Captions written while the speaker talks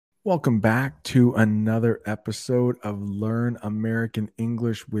Welcome back to another episode of Learn American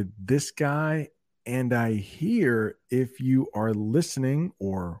English with this guy. And I hear if you are listening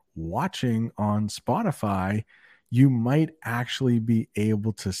or watching on Spotify, you might actually be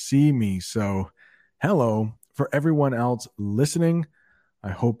able to see me. So, hello for everyone else listening.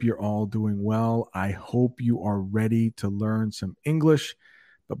 I hope you're all doing well. I hope you are ready to learn some English.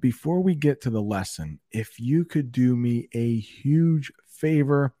 But before we get to the lesson, if you could do me a huge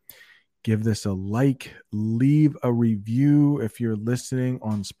favor, give this a like, leave a review if you're listening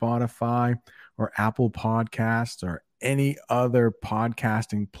on Spotify or Apple Podcasts or any other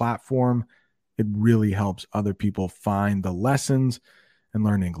podcasting platform. It really helps other people find the lessons and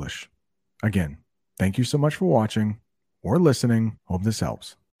learn English. Again, thank you so much for watching or listening. Hope this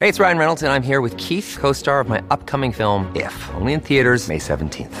helps. Hey, it's Ryan Reynolds, and I'm here with Keith, co-star of my upcoming film, If, only in theaters May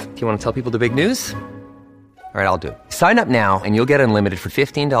 17th. Do you want to tell people the big news? All right, I'll do it. Sign up now and you'll get unlimited for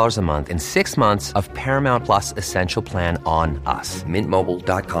 $15 a month and 6 months of Paramount Plus Essential Plan on us.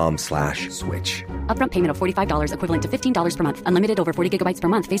 MintMobile.com/switch. Upfront payment of $45 equivalent to $15 per month. Unlimited over 40 gigabytes per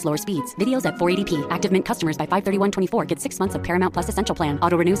month. Face lower speeds. Videos at 480p. Active Mint customers by 531.24 get 6 months of Paramount Plus Essential Plan.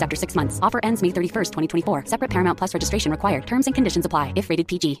 Auto renews after 6 months. Offer ends May 31st, 2024. Separate Paramount Plus registration required. Terms and conditions apply if rated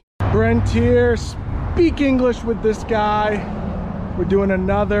PG. Brent here. Speak English with this guy. We're doing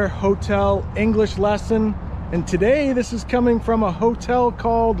another hotel English lesson. And today, this is coming from a hotel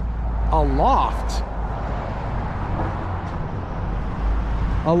called Aloft.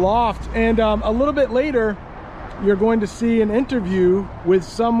 Aloft. And a little bit later, you're going to see an interview with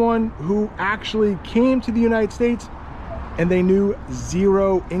someone who actually came to the United States and they knew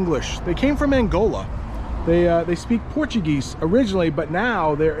zero English. They came from Angola. They speak Portuguese originally, but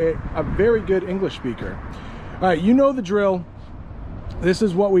now they're a very good English speaker. All right, you know the drill. This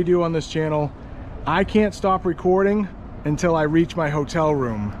is what we do on this channel. I can't stop recording until I reach my hotel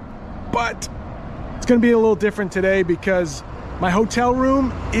room. But it's gonna be a little different today because my hotel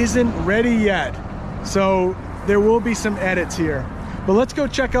room isn't ready yet. So there will be some edits here. But let's go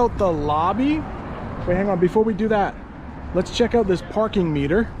check out the lobby. Wait, hang on, before we do that, let's check out this parking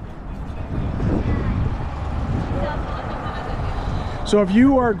meter. So if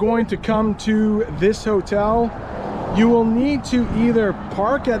you are going to come to this hotel, you will need to either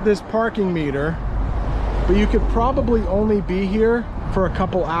park at this parking meter, but you could probably only be here for a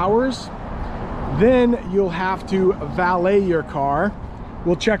couple hours. Then you'll have to valet your car.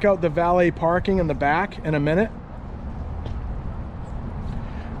 We'll check out the valet parking in the back in a minute.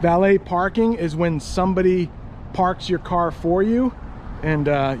 Valet parking is when somebody parks your car for you, and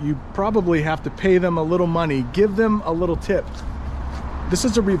you probably have to pay them a little money, give them a little tip. This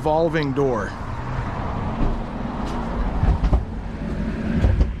is a revolving door.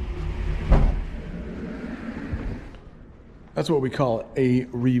 That's what we call a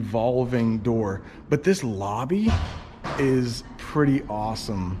revolving door. But this lobby is pretty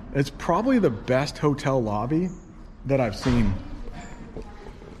awesome. It's probably the best hotel lobby that I've seen.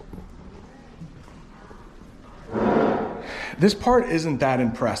 This part isn't that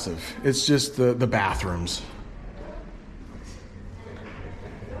impressive. It's just the bathrooms.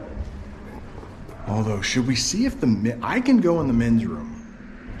 Although, should we see if I can go in the men's room.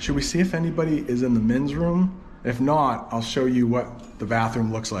 Should we see if anybody is in the men's room? If not, I'll show you what the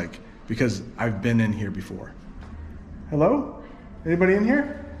bathroom looks like because I've been in here before. Hello? Anybody in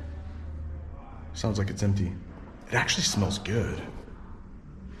here? Sounds like it's empty. It actually smells good.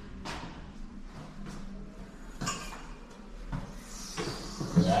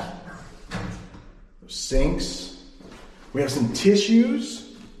 Look at that. Those sinks. We have some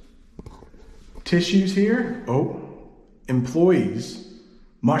tissues. Tissues here. Oh, employees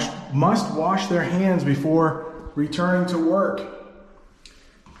must wash their hands before returning to work.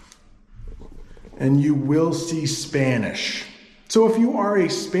 And you will see Spanish. So if you are a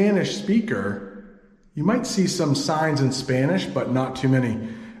Spanish speaker, you might see some signs in Spanish, but not too many.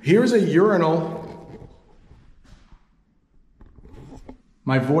 Here's a urinal.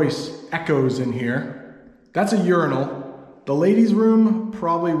 My voice echoes in here. That's a urinal. The ladies' room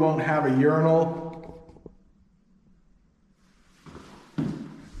probably won't have a urinal.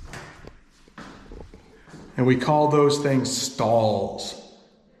 And we call those things stalls.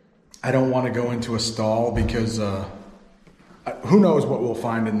 I don't want to go into a stall because who knows what we'll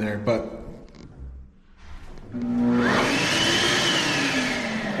find in there, but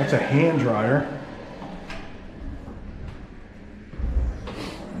that's a hand dryer.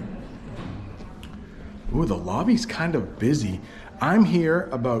 Ooh, the lobby's kind of busy. I'm here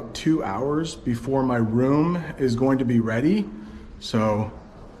about 2 hours before my room is going to be ready, so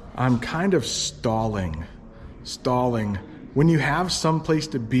I'm kind of stalling When you have some place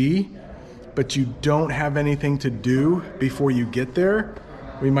to be, but you don't have anything to do before you get there,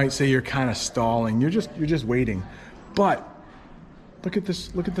 we might say you're kind of stalling. You're just waiting. But look at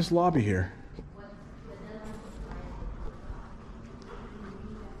this lobby here.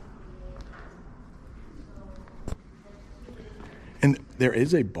 And there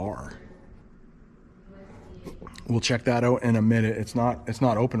is a bar. We'll check that out in a minute. It's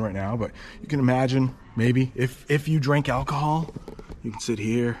not open right now, but you can imagine maybe if you drink alcohol, you can sit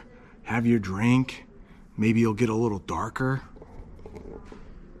here, have your drink. Maybe you'll get a little darker.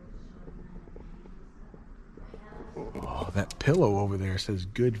 Oh, that pillow over there says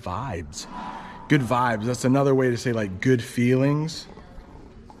good vibes. Good vibes. That's another way to say like good feelings.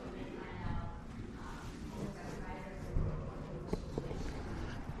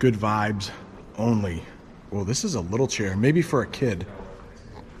 Good vibes only. Well, this is a little chair, maybe for a kid.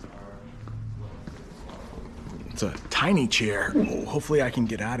 It's a tiny chair. Oh, hopefully I can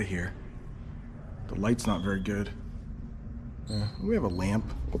get out of here. The light's not very good. We have a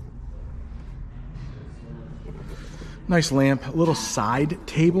lamp. Nice lamp. A little side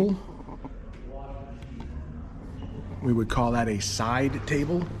table. We would call that a side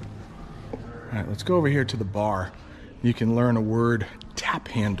table. All right, let's go over here to the bar. You can learn a word, tap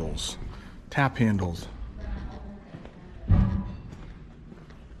handles. Tap handles.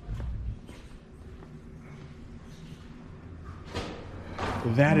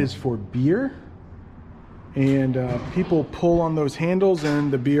 That is for beer. And people pull on those handles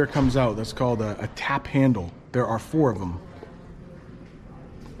and the beer comes out. That's called a tap handle. There are 4 of them.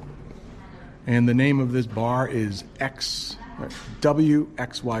 And the name of this bar is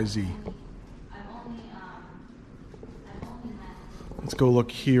WXYZ. Let's go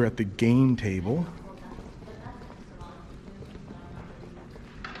look here at the game table.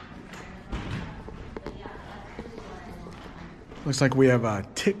 Looks like we have a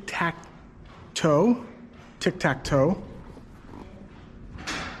tic-tac-toe. Tic-tac-toe.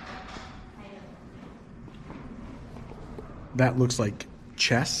 That looks like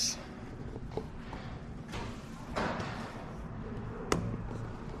chess.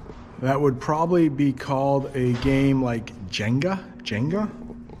 That would probably be called a game like Jenga. Jenga?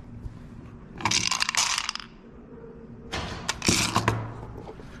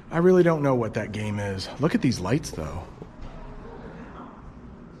 I really don't know what that game is. Look at these lights, though.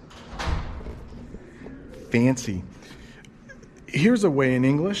 Fancy. Here's a way in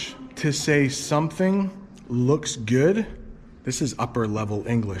English to say something looks good. This is upper level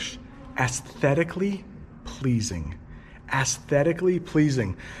English. Aesthetically pleasing. Aesthetically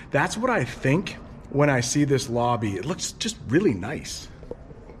pleasing. That's what I think when I see this lobby. It looks just really nice.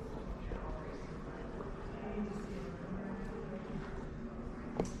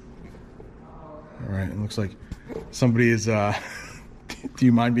 All right, it looks like somebody is, do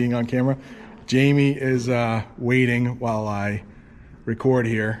you mind being on camera? Jamie is waiting while I record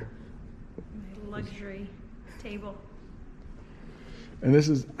here. My luxury table. And this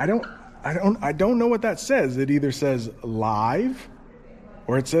is, I don't know what that says. It either says live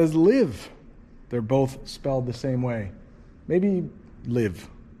or it says live. They're both spelled the same way. Maybe live.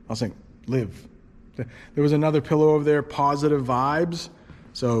 I'll say live. There was another pillow over there, positive vibes.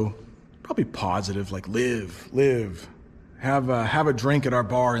 So probably positive, like live. Have a drink at our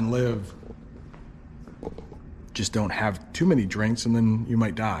bar and live. Just don't have too many drinks and then you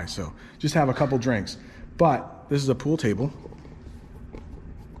might die. So just have a couple drinks. But this is a pool table.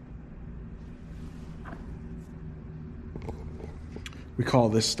 We call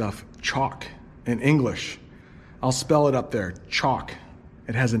this stuff chalk in English. I'll spell it up there, chalk.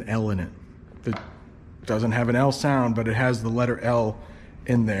 It has an L in it. It doesn't have an L sound, but it has the letter L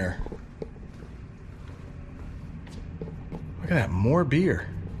in there. Look at that, more beer.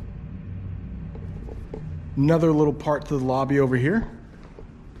 Another little part to the lobby over here.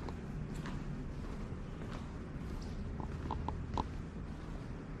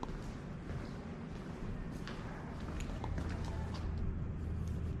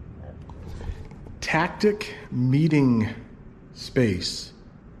 Tactic Meeting Space.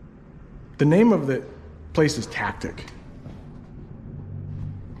 The name of the place is Tactic.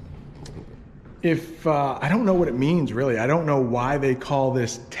 If I don't know what it means really. I don't know why they call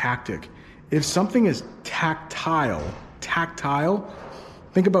this tactic. If something is tactile,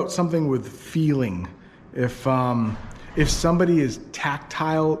 think about something with feeling. If somebody is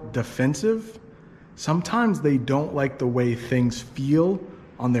tactile defensive, sometimes they don't like the way things feel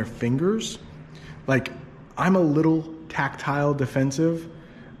on their fingers. Like, I'm a little tactile defensive.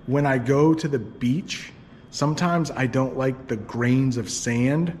 When I go to the beach, sometimes I don't like the grains of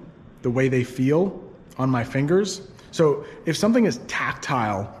sand, the way they feel on my fingers. So if something is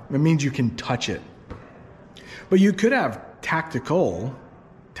tactile, it means you can touch it. But you could have tactical,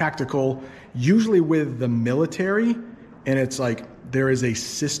 usually with the military, and it's like there is a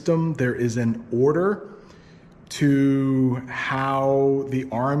system, there is an order to how the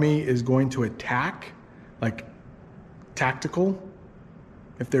army is going to attack, like tactical.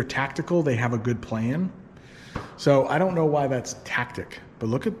 If they're tactical, they have a good plan. So I don't know why that's tactic, but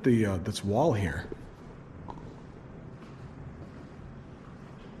look at this wall here.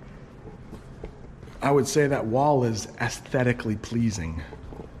 I would say that wall is aesthetically pleasing.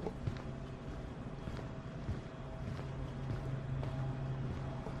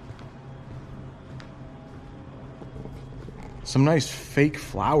 Some nice fake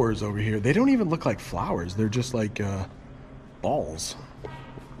flowers over here. They don't even look like flowers. They're just like balls.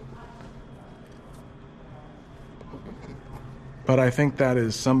 But I think that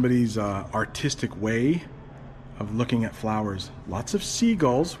is somebody's artistic way of looking at flowers. Lots of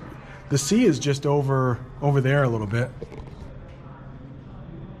seagulls. The sea is just over there a little bit.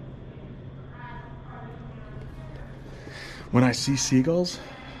 When I see seagulls,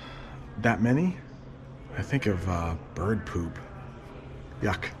 that many, I think of bird poop.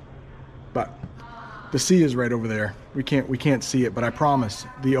 Yuck. But the sea is right over there. We can't see it, but I promise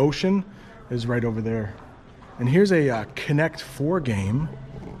the ocean is right over there. And here's a Connect 4 game.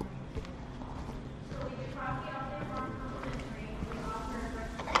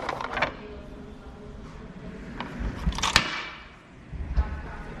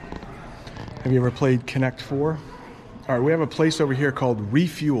 Have you ever played Connect 4? All right, we have a place over here called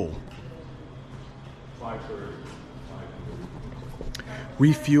Refuel.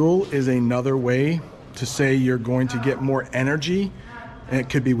 Refuel is another way to say you're going to get more energy, and it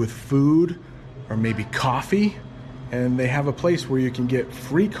could be with food or maybe coffee. And they have a place where you can get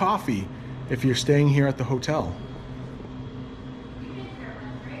free coffee if you're staying here at the hotel.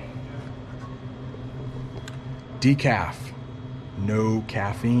 Decaf. No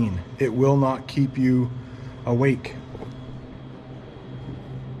caffeine. It will not keep you awake.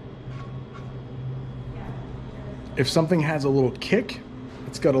 If something has a little kick,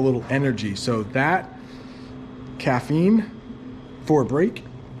 it's got a little energy. So that caffeine for a break.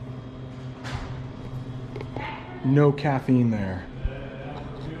 No caffeine there.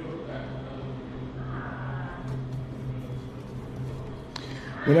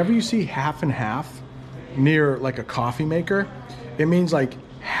 Whenever you see half and half near like a coffee maker, it means like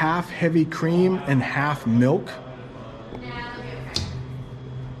half heavy cream and half milk.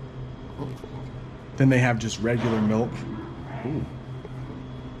 Then they have just regular milk. Ooh.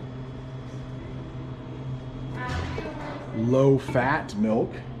 Low fat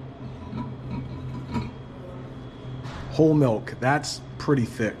milk. Whole milk, that's pretty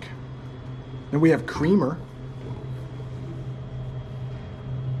thick. Then we have creamer.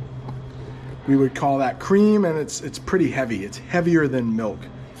 We would call that cream, and it's pretty heavy. It's heavier than milk,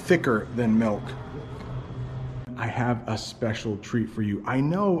 thicker than milk. I have a special treat for you. I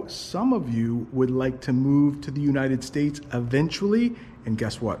know some of you would like to move to the United States eventually, and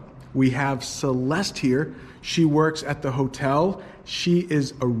guess what? We have Celeste here. She works at the hotel. She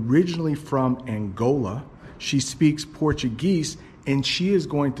is originally from Angola. She speaks Portuguese, and she is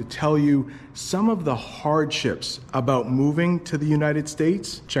going to tell you some of the hardships about moving to the United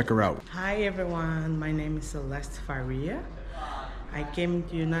States. Check her out. Hi everyone, my name is Celeste Faria. I came to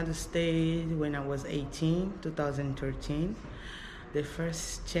the United States when I was 18, 2013. The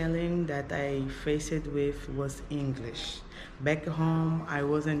first challenge that I faced with was English. Back home, I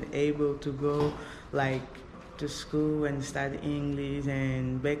wasn't able to go to school and study English,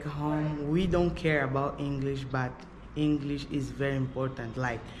 and back home we don't care about English, but English is very important.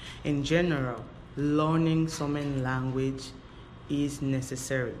 Like in general, learning so many language is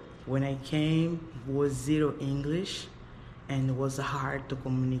necessary. When I came, was zero English, and it was hard to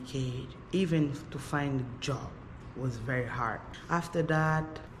communicate. Even to find a job was very hard. After that,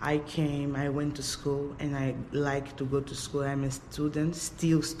 I went to school, and I like to go to school. I'm a student,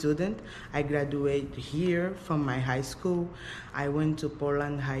 still student. I graduated here from my high school. I went to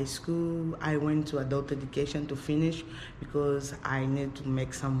Portland High School. I went to adult education to finish because I need to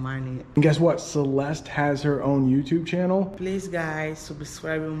make some money. And guess what? Celeste has her own YouTube channel. Please guys,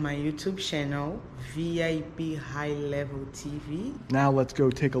 subscribe to my YouTube channel, VIP High Level TV. Now let's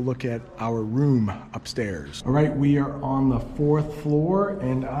go take a look at our room upstairs. All right, we are on the 4th floor,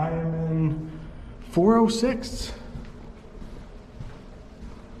 and I am in 406.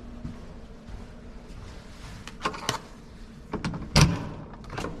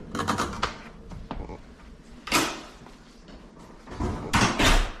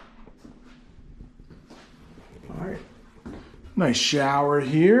 All right, Nice shower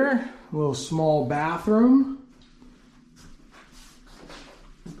here. A little small bathroom.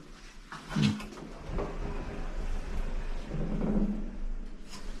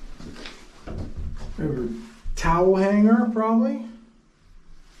 Maybe a towel hanger, probably.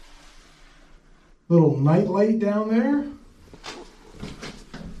 Little night light down there.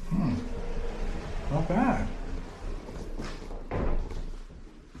 Not bad.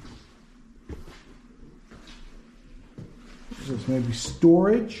 There's maybe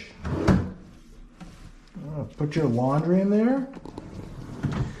storage. Put your laundry in there.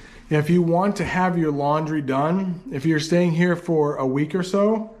 Yeah, if you want to have your laundry done, if you're staying here for a week or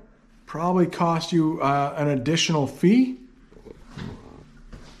so, probably cost you an additional fee.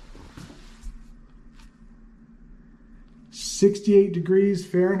 $68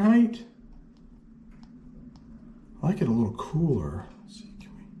 Fahrenheit. I like it a little cooler. Let's see,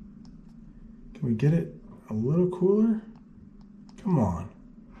 can we get it a little cooler? Come on.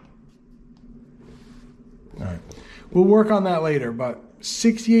 All right. We'll work on that later, but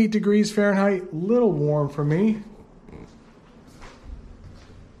 68 degrees Fahrenheit, a little warm for me.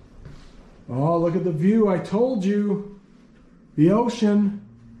 Oh, look at the view. I told you. The ocean.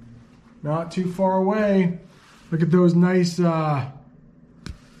 Not too far away. Look at those nice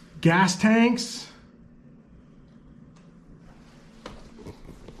gas tanks.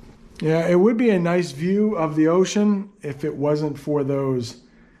 Yeah, it would be a nice view of the ocean if it wasn't for those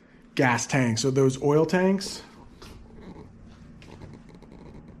gas tanks or those oil tanks.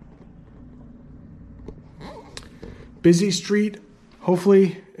 Busy street.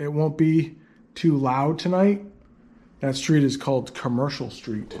 Hopefully it won't be too loud tonight. That street is called Commercial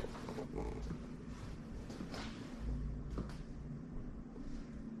Street.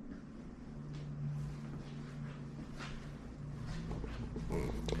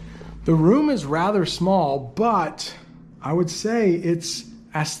 The room is rather small, but I would say it's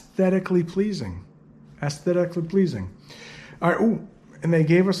aesthetically pleasing. Aesthetically pleasing. All right, ooh, and they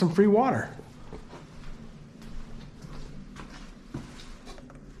gave us some free water.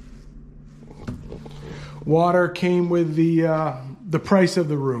 Water came with the price of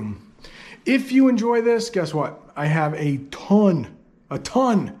the room. If you enjoy this, guess what? I have a ton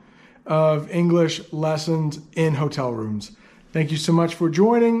of English lessons in hotel rooms. Thank you so much for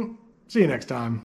joining. See you next time.